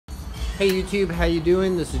Hey YouTube, how you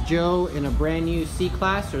doing? This is Joe in a brand new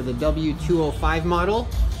C-Class or the W205 model.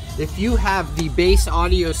 If you have the bass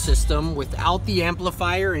audio system without the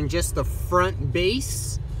amplifier and just the front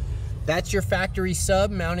bass, that's your factory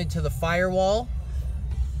sub mounted to the firewall.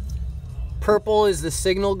 Purple is the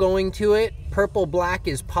signal going to it. Purple black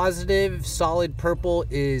is positive, solid purple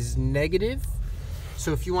is negative.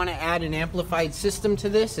 So if you want to add an amplified system to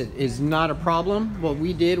this, it is not a problem. What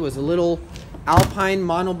we did was a little Alpine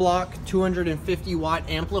monoblock 250 watt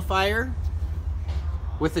amplifier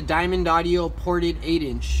with a Diamond Audio ported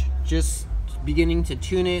 8-inch. Just beginning to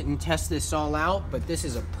tune it and test this all out, but this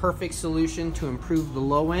is a perfect solution to improve the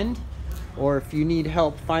low end. Or if you need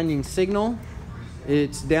help finding signal,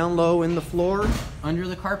 it's down low in the floor under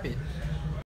the carpet.